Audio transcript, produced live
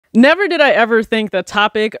Never did I ever think the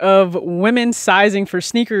topic of women's sizing for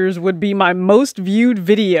sneakers would be my most viewed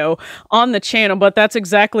video on the channel, but that's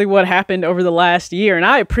exactly what happened over the last year. And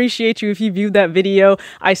I appreciate you if you viewed that video.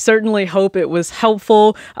 I certainly hope it was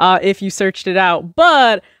helpful if you searched it out.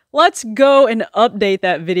 But let's go and update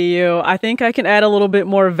that video. I think I can add a little bit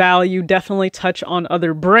more value, definitely touch on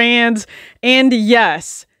other brands. And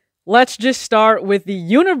yes, let's just start with the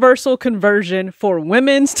universal conversion for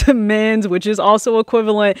women's to men's, which is also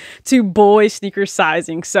equivalent to boy sneaker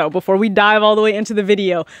sizing. So before we dive all the way into the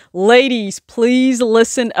video, ladies, please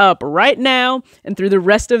listen up right now and through the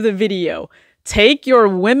rest of the video. Take your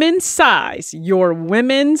women's size,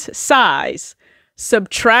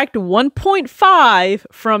 subtract 1.5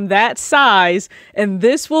 from that size, and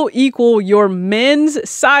this will equal your men's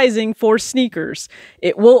sizing for sneakers.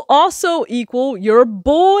 It will also equal your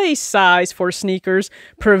boy size for sneakers,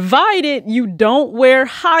 provided you don't wear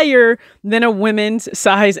higher than a women's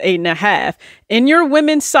size 8.5. In your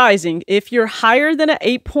women's sizing, if you're higher than an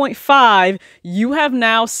 8.5, you have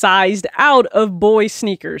now sized out of boy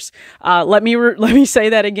sneakers. Let me say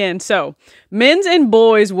that again. So men's and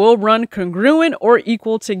boys will run congruent or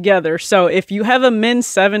equal together. So if you have a men's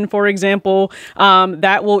 7, for example,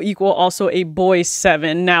 that will equal also a boy's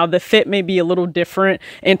 7. Now the fit may be a little different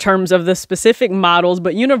in terms of the specific models,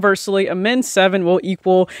 but universally a men's 7 will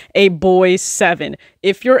equal a boy's 7.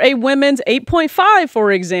 If you're a women's 8.5,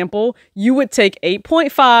 for example, you would take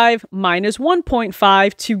 8.5 minus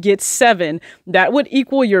 1.5 to get 7. That would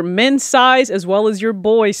equal your men's size as well as your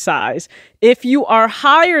boy's size. If you are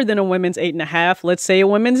higher than a women's 8.5, let's say a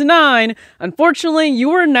women's 9, unfortunately, you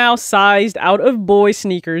are now sized out of boy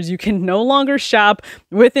sneakers. You can no longer shop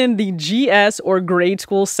within the GS or grade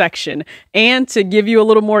school section. And to give you a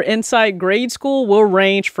little more insight, grade school will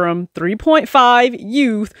range from 3.5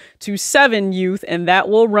 youth to 7 youth, and that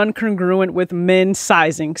will run congruent with men's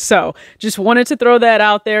sizing. So just wanted to throw that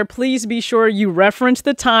out there. Please be sure you reference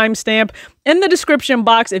the timestamp in the description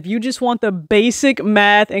box if you just want the basic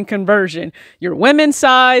math and conversion. Your women's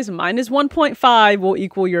size minus 1.5 will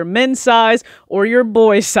equal your men's size or your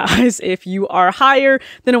boy's size. If you are higher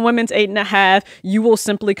than a women's 8.5, you will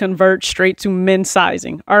simply convert straight to men's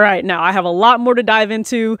sizing. All right, now I have a lot more to dive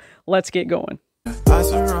into. Let's get going. I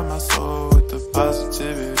surround my soul with the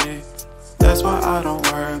positivity. That's why I don't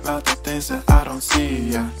worry about the things that I don't see.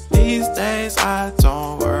 Yeah. These days I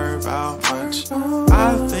don't worry about much.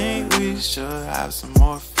 I think we should have some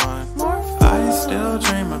more fun. I still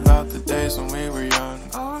dream about the days when we were young.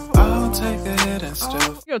 I'll take a hit and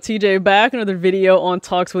still. Yo, TJ back, another video on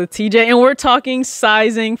Talks with TJ, and we're talking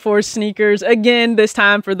sizing for sneakers again, this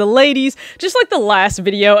time for the ladies, just like the last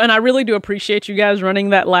video. And I really do appreciate you guys running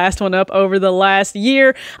that last one up over the last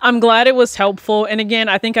year. I'm glad it was helpful. And again,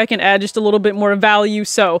 I think I can add just a little bit more value.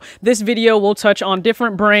 So this video will touch on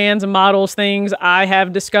different brands, models, things I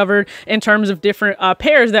have discovered in terms of different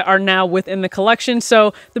pairs that are now within the collection.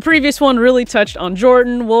 So the previous one really touched on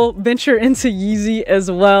Jordan. We'll venture into Yeezy as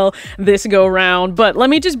well this go round. But let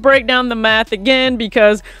me just break down the math again,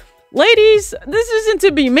 because ladies, this isn't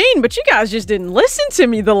to be mean, but you guys just didn't listen to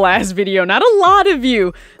me the last video. Not a lot of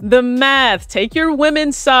you. The math, take your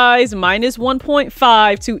women's size minus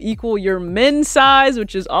 1.5 to equal your men's size,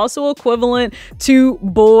 which is also equivalent to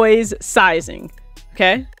boys sizing.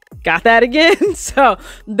 Okay? Got that again? So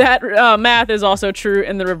that math is also true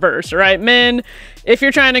in the reverse, right? Men, if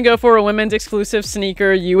you're trying to go for a women's exclusive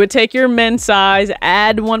sneaker, you would take your men's size,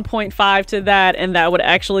 add 1.5 to that, and that would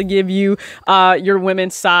actually give you your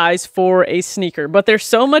women's size for a sneaker. But there's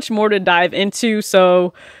so much more to dive into,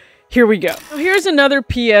 so here we go. So here's another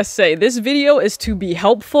PSA. This video is to be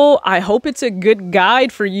helpful. I hope it's a good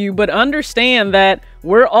guide for you, but understand that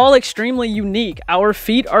we're all extremely unique. Our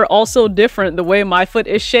feet are also different. The way my foot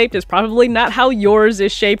is shaped is probably not how yours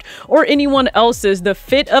is shaped or anyone else's. The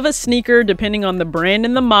fit of a sneaker, depending on the brand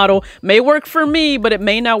and the model, may work for me, but it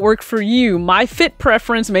may not work for you. My fit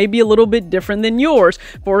preference may be a little bit different than yours.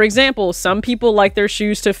 For example, some people like their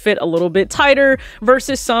shoes to fit a little bit tighter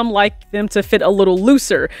versus some like them to fit a little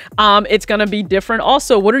looser. It's gonna be different.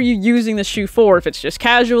 Also, what are you using the shoe for? If it's just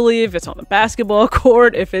casually, if it's on the basketball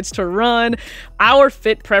court, if it's to run, our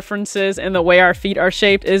fit preferences and the way our feet are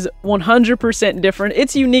shaped is 100% different.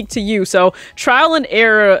 It's unique to you. So trial and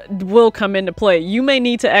error will come into play. You may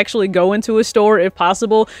need to actually go into a store if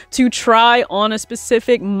possible to try on a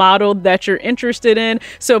specific model that you're interested in.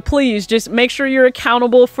 So please just make sure you're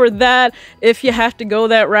accountable for that. If you have to go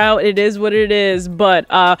that route, it is what it is. But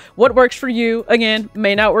what works for you, again,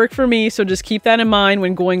 may not work for me. So just keep that in mind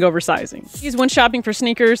when going over sizing. When shopping for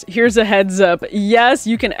sneakers, here's a heads up. Yes,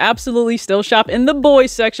 you can absolutely still shop in the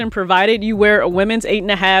boys section, provided you wear a women's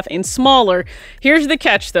 8.5 and smaller. Here's the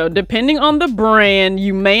catch though, depending on the brand,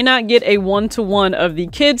 you may not get a 1-to-1 of the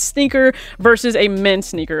kids sneaker versus a men's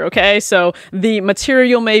sneaker, okay? So the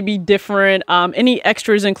material may be different, any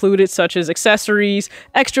extras included such as accessories,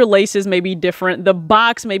 extra laces may be different, the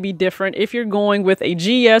box may be different if you're going with a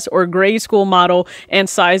GS or grade school model and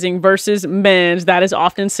sizing versus men's. That is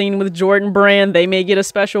often seen with Jordan brand. They may get a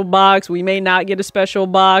special box, we may not get a special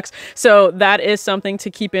box. So that is something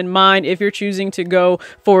to keep in mind if you're choosing to go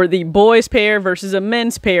for the boys pair versus a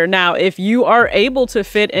men's pair. Now, if you are able to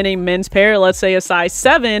fit in a men's pair, let's say a size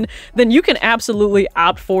 7, then you can absolutely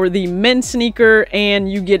opt for the men's sneaker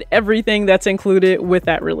and you get everything that's included with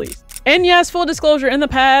that release. And yes, full disclosure, in the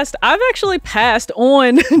past, I've actually passed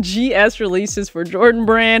on GS releases for Jordan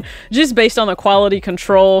brand just based on the quality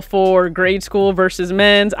control for grade school versus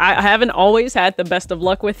men's. I haven't always had the best of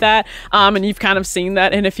luck with that. And you've kind of seen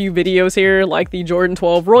that in a few videos here, like the Jordan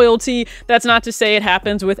 12 royalty. That's not to say it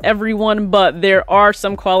happens with everyone, but there are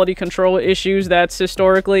some quality control issues that's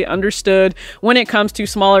historically understood when it comes to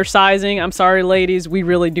smaller sizing. I'm sorry, ladies, we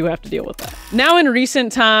really do have to deal with that. Now, in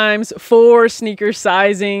recent times for sneaker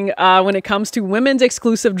sizing, when it comes to women's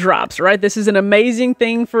exclusive drops, right? This is an amazing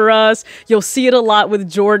thing for us. You'll see it a lot with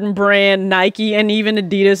Jordan brand, Nike, and even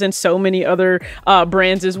Adidas and so many other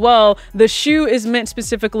brands as well. The shoe is meant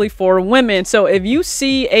specifically for women. So if you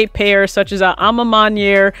see a pair such as a Ama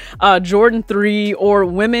Maniere Jordan 3 or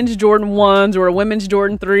women's Jordan 1s or a women's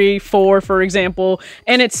Jordan 3, 4, for example,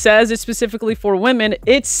 and it says it's specifically for women,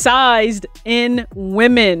 it's sized in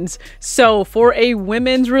women's. So for a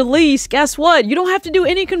women's release, guess what? You don't have to do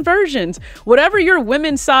any conversions. Whatever your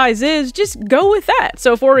women's size is, just go with that.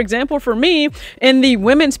 So for example, for me, in the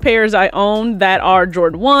women's pairs I own that are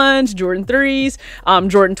Jordan 1s, Jordan 3s,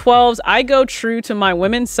 Jordan 12s, I go true to my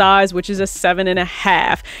women's size, which is a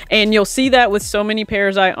 7.5. And you'll see that with so many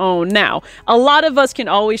pairs I own. Now, a lot of us can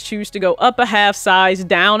always choose to go up a half size,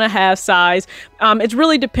 down a half size. It's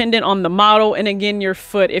really dependent on the model and again, your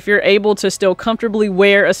foot. If you're able to still comfortably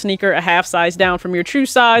wear a sneaker a half size down from your true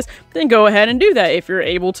size, then go ahead and do that. If you're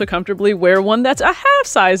able to comfortably wear one that's a half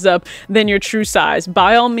size up than your true size,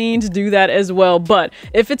 by all means do that as well. But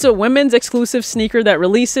if it's a women's exclusive sneaker that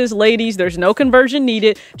releases, ladies, there's no conversion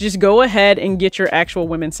needed. Just go ahead and get your actual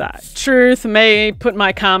women's size. Truth may put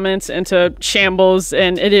my comments into shambles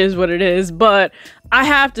and it is what it is, but I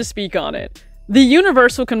have to speak on it. The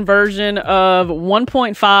universal conversion of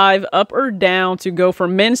 1.5 up or down to go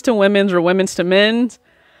from men's to women's or women's to men's,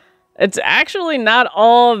 it's actually not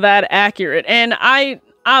all that accurate. And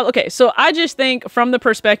okay, so I just think from the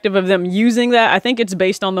perspective of them using that, I think it's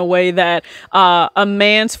based on the way that a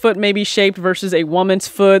man's foot may be shaped versus a woman's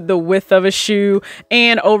foot, the width of a shoe.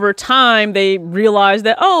 And over time, they realize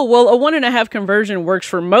that, oh, well, a 1.5 conversion works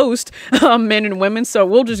for most men and women. So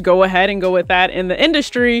we'll just go ahead and go with that in the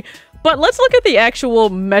industry. But let's look at the actual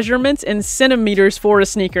measurements in centimeters for a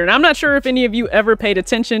sneaker. And I'm not sure if any of you ever paid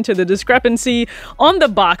attention to the discrepancy on the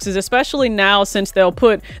boxes, especially now since they'll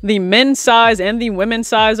put the men's size and the women's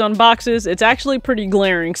size on boxes. It's actually pretty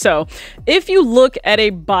glaring. So if you look at a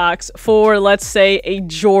box for, let's say, a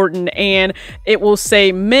Jordan, and it will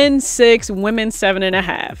say men's 6, women's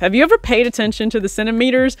 7.5. Have you ever paid attention to the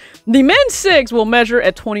centimeters? The men's 6 will measure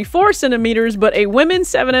at 24 centimeters, but a women's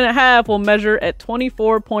 7.5 will measure at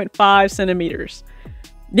 24.5 centimeters.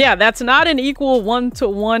 Yeah, that's not an equal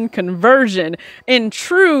 1-to-1 conversion. In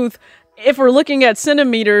truth, if we're looking at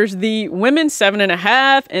centimeters, the women's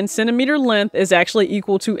 7.5 in centimeter length is actually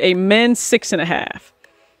equal to a men's 6.5.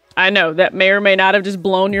 I know that may or may not have just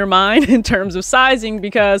blown your mind in terms of sizing,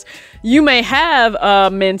 because you may have a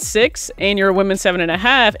men's 6 and your women's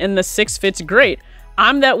 7.5 and the 6 fits great.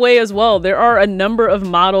 I'm that way as well. There are a number of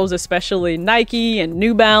models, especially Nike and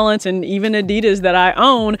New Balance and even Adidas, that I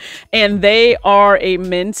own, and they are a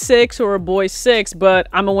men's 6 or a boy's 6, but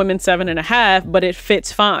I'm a women's 7.5, but it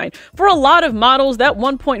fits fine. For a lot of models, that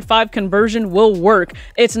 1.5 conversion will work.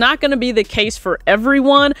 It's not going to be the case for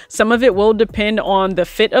everyone. Some of it will depend on the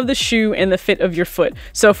fit of the shoe and the fit of your foot.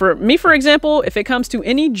 So for me, for example, if it comes to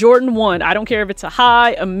any Jordan 1, I don't care if it's a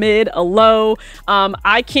high, a mid, a low,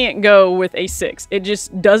 I can't go with a 6. It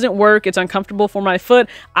just doesn't work. It's uncomfortable for my foot.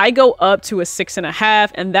 I go up to a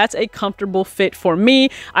 6.5, and that's a comfortable fit for me.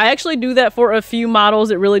 I actually do that for a few models.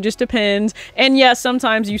 It really just depends. And yes,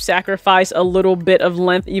 sometimes you sacrifice a little bit of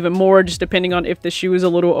length even more, just depending on if the shoe is a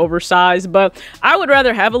little oversized. But I would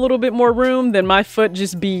rather have a little bit more room than my foot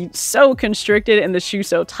just be so constricted and the shoe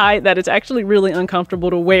so tight that it's actually really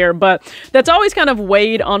uncomfortable to wear. But that's always kind of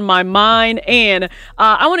weighed on my mind, and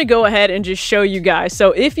I want to go ahead and just show you guys.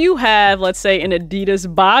 So if you have, let's say, an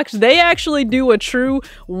Adidas box. They actually do a true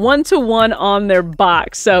one-to-one on their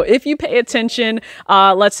box. So if you pay attention,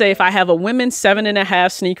 let's say if I have a women's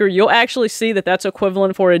 7.5 sneaker, you'll actually see that that's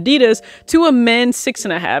equivalent for Adidas to a men's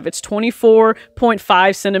 6.5. It's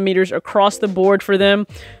 24.5 centimeters across the board for them.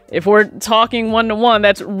 If we're talking one-to-one,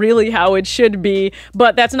 that's really how it should be,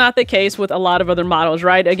 but that's not the case with a lot of other models,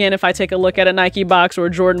 right? Again, if I take a look at a Nike box or a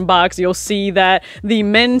Jordan box, you'll see that the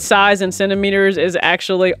men's size in centimeters is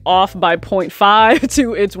actually off by 0.5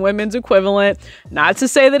 to its women's equivalent. Not to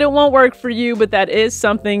say that it won't work for you, but that is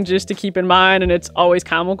something just to keep in mind, and it's always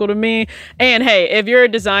comical to me. And hey, if you're a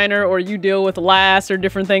designer or you deal with lasts or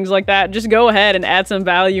different things like that, just go ahead and add some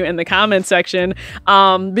value in the comment section,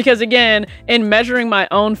 because again, in measuring my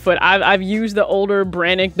own foot, I've used the older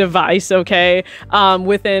Brannick device, okay,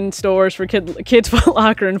 within stores for Kids Foot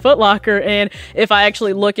Locker and Foot Locker, and if I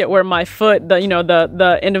actually look at where my foot, the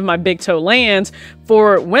end of my big toe lands,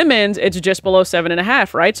 for women's, it's just below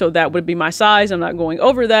 7.5, right? So that would be my size. I'm not going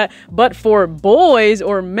over that. But for boys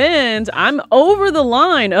or men's, I'm over the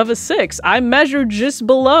line of a 6. I measure just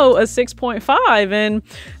below a 6.5, and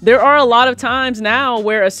there are a lot of times now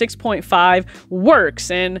where a 6.5 works,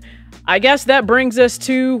 and I guess that brings us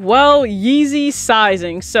to, well, Yeezy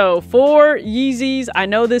sizing. So for Yeezys, I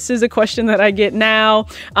know this is a question that I get now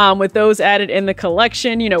with those added in the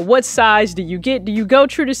collection. You know, what size do you get? Do you go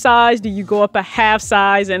true to size? Do you go up a half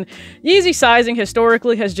size? And Yeezy sizing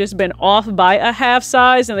historically has just been off by a half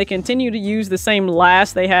size, and they continue to use the same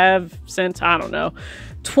last they have since, I don't know,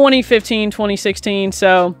 2015, 2016.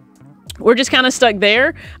 So we're just kind of stuck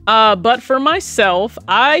there. But for myself,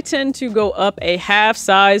 I tend to go up a half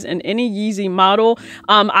size in any Yeezy model.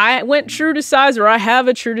 I went true to size, or I have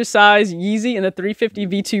a true to size Yeezy in the 350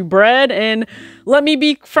 V2 Bread. And let me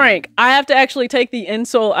be frank, I have to actually take the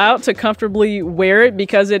insole out to comfortably wear it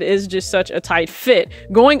because it is just such a tight fit.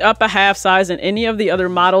 Going up a half size in any of the other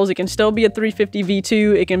models, it can still be a 350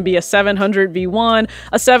 V2. It can be a 700 V1,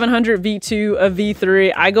 a 700 V2, a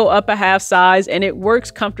V3. I go up a half size and it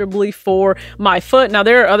works comfortably for my foot. Now,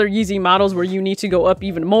 there are other Yeezy models where you need to go up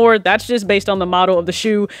even more. That's just based on the model of the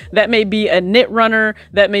shoe. That may be a knit runner,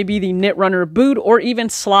 that may be the knit runner boot, or even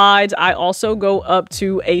slides. I also go up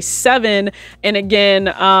to a 7. And again,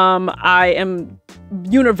 I am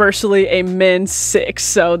universally a men's 6.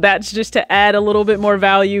 So that's just to add a little bit more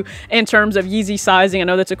value in terms of Yeezy sizing. I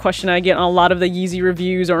know that's a question I get on a lot of the Yeezy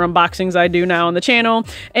reviews or unboxings I do now on the channel.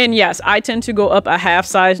 And yes, I tend to go up a half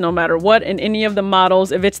size no matter what in any of the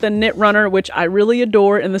models. If it's the knit runner, which I really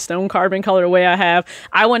adore in the stone carbon colorway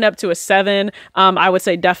I went up to a 7. I would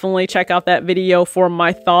say definitely check out that video for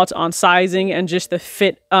my thoughts on sizing and just the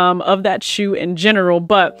fit of that shoe in general.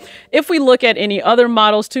 But if we look at any other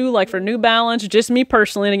models too, like for New Balance, just me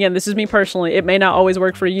personally, and again, this is me personally, it may not always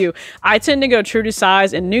work for you. I tend to go true to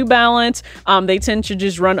size in New Balance. They tend to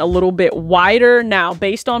just run a little bit wider. Now,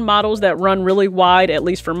 based on models that run really wide, at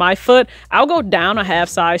least for my foot, I'll go down a half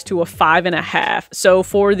size to a 5.5. So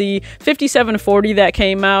for the 5740 that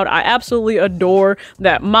came out, I absolutely adore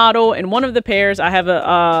that model. In one of the pairs, I have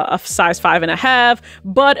a size 5.5,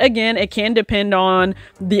 but again, it can depend on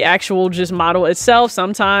the actual just model itself.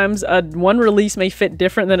 Sometimes one release may fit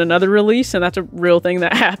different than another release, and that's a real thing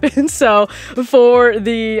that happens. So for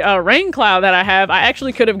the rain cloud that I have, I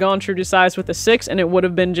actually could have gone true to size with a 6 and it would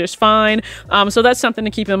have been just fine. So that's something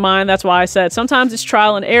to keep in mind. That's why I said sometimes it's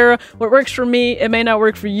trial and error. What works for me, it may not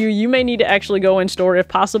work for you. You may need to actually go in store if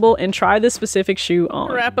possible and try this specific shoe on.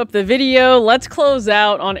 To wrap up the video, let's close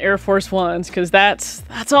out on Air Force Ones, because that's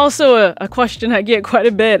also a question I get quite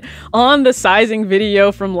a bit on the sizing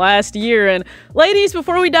video from last year. And ladies,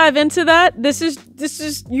 before we dive into that, this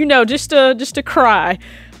is you know, just a cry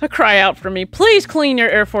out for me. Please clean your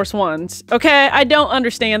Air Force Ones, okay? I don't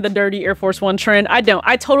understand the dirty Air Force One trend. I don't.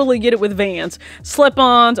 I totally get it with Vans.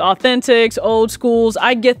 Slip-ons, Authentics, old schools.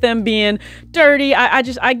 I get them being dirty. I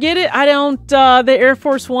get it. I don't, the Air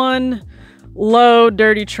Force One low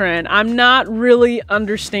dirty trend, I'm not really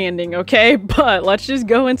understanding, okay? But let's just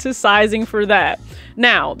go into sizing for that.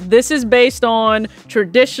 Now, this is based on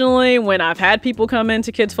traditionally when I've had people come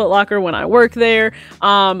into Kids Foot Locker when I work there,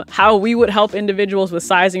 how we would help individuals with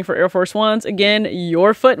sizing for Air Force Ones. Again,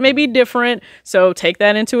 your foot may be different, so take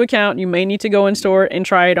that into account. You may need to go in store and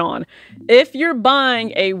try it on. If you're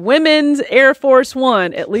buying a women's Air Force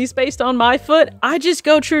One, at least based on my foot, I just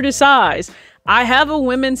go true to size. I have a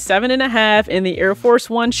women's 7.5 in the Air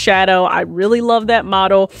Force One Shadow. I really love that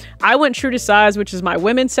model. I went true to size, which is my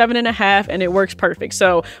women's 7.5, and it works perfect.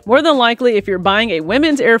 So more than likely, if you're buying a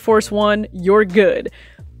women's Air Force One, you're good.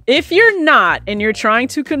 If you're not, and you're trying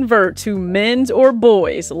to convert to men's or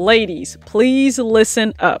boys, ladies, please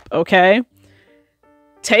listen up, okay?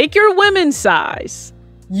 take your women's size.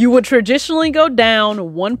 You would traditionally go down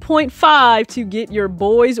 1.5 to get your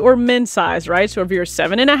boys or men's size, right? So if you're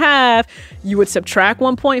 7.5, you would subtract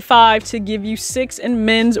 1.5 to give you 6 in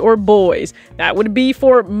men's or boys. That would be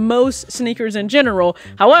for most sneakers in general.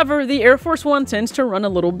 However, the Air Force One tends to run a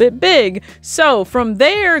little bit big. So from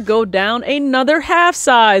there, go down another half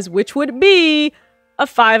size, which would be a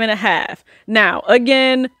 5.5. Now,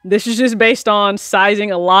 again, this is just based on sizing.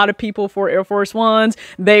 A lot of people for Air Force Ones,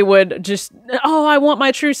 they would just, oh, I want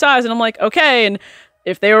my true size. And I'm like, okay. And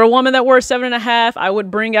if they were a woman that wore 7.5, I would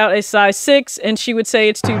bring out a size 6 and she would say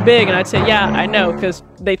it's too big. And I'd say, yeah, I know, because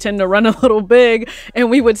they tend to run a little big. And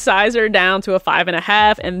we would size her down to a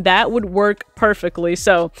 5.5, and that would work perfectly.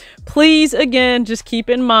 So please, again, just keep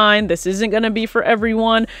in mind, this isn't going to be for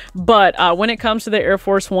everyone. But when it comes to the Air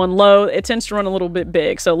Force One low, it tends to run a little bit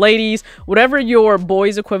big. So ladies, whatever your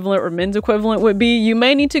boys equivalent or men's equivalent would be, you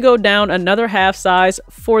may need to go down another half size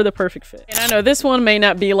for the perfect fit. And I know this one may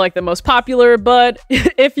not be like the most popular, but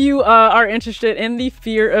if you are interested in the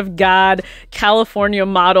Fear of God California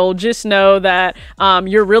model, just know that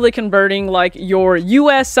you're really converting like your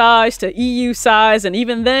US size to EU size, and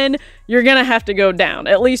even then you're gonna have to go down,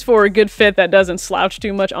 at least for a good fit that doesn't slouch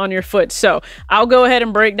too much on your foot. So I'll go ahead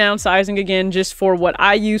and break down sizing again just for what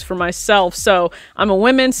I use for myself. So I'm a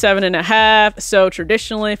women's 7.5. So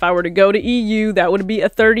traditionally, if I were to go to EU, that would be a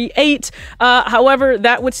 38. However,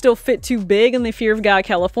 that would still fit too big in the Fear of God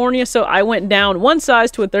California. So I went down one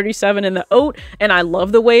size to a 37 in the oat, and I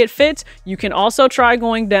love the way it fits. You can also try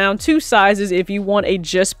going down 2 sizes if you want a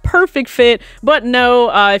just perfect fit. But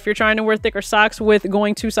no, if you're trying to wear thicker socks with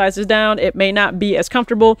going 2 sizes down, it may not be as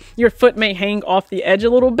comfortable. Your foot may hang off the edge a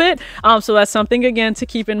little bit. So that's something, again, to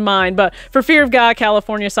keep in mind. But for Fear of God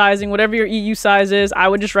California sizing, whatever your EU size is, I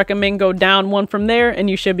would just recommend go down 1 from there and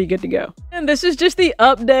you should be good to go. And this is just the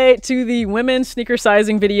update to the women's sneaker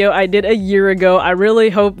sizing video I did a year ago. I really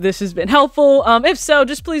hope this has been helpful. If so,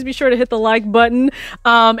 just please be sure to hit the like button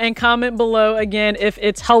and comment below again if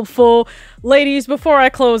it's helpful. Ladies, before I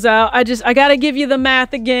close out, I gotta give you the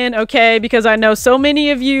math again, okay? Because I know so many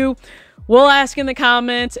of you will ask in the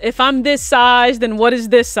comments, if I'm this size, then what is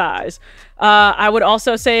this size? I would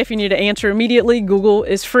also say, if you need to answer immediately, Google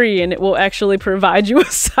is free and it will actually provide you a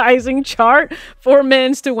sizing chart for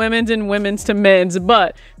men's to women's and women's to men's.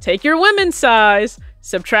 But take your women's size,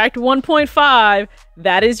 subtract 1.5,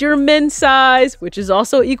 that is your men's size, which is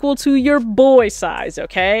also equal to your boy size,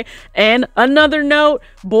 okay? And another note,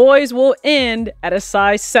 boys will end at a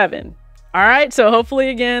size 7. All right, so hopefully,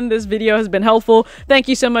 again, this video has been helpful. Thank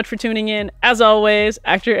you so much for tuning in. As always,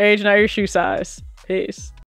 act your age, not your shoe size. Peace.